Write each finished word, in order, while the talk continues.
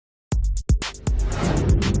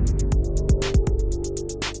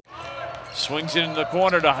Swings it in the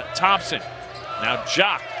corner to Thompson. Now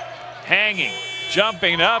Jock hanging,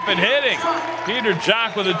 jumping up and hitting. Peter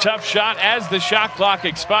Jock with a tough shot as the shot clock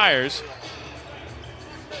expires.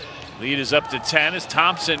 Lead is up to 10 as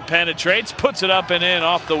Thompson penetrates, puts it up and in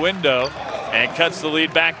off the window, and cuts the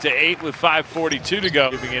lead back to 8 with 5:42 to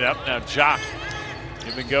go. Giving it up now, Jock.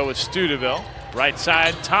 Give and go with Studeville. Right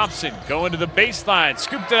side, Thompson going to the baseline,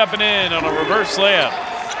 scooped it up and in on a reverse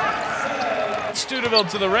layup. Studeville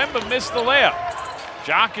to the rim, but missed the layup.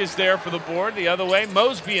 Jock is there for the board. The other way,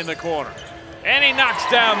 Mosby in the corner, and he knocks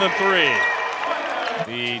down the three.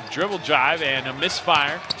 The dribble drive and a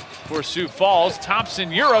misfire for Sioux Falls.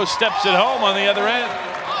 Thompson Euro steps it home on the other end.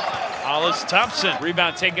 Hollis Thompson,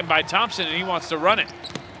 rebound taken by Thompson, and he wants to run it.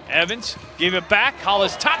 Evans gave it back.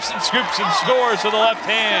 Hollis Thompson scoops and scores with the left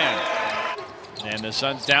hand. And the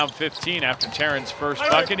Suns down 15 after Terran's first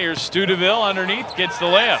bucket. Here's Studeville underneath, gets the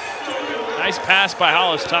layup. Nice pass by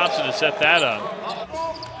Hollis Thompson to set that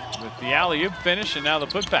up. With the alley-oop finish and now the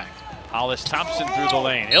putback. Hollis Thompson through the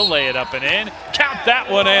lane. He'll lay it up and in. Count that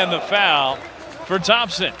one and the foul for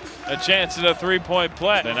Thompson. A chance at a three-point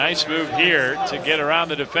play. A nice move here to get around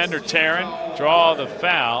the defender, Terran, draw the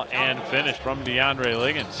foul, and finish from DeAndre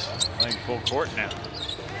Liggins. Playing full court now.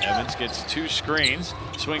 Evans gets two screens,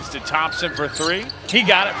 swings to Thompson for three. He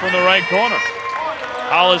got it from the right corner.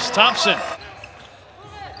 Hollis Thompson.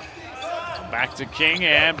 Back to King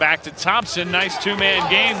and back to Thompson. Nice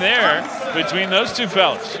two-man game there between those two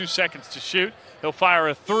fellas. 2 seconds to shoot. He'll fire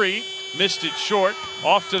a three. Missed it short.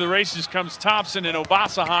 Off to the races comes Thompson and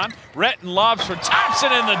Obasahan. Retton lobs for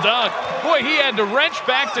Thompson in the dunk. Boy, he had to wrench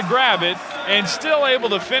back to grab it and still able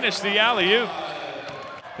to finish the alley-oop.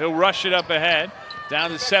 He'll rush it up ahead. Down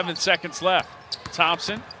to 7 seconds left.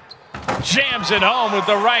 Thompson jams it home with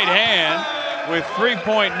the right hand with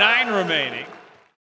 3.9 remaining.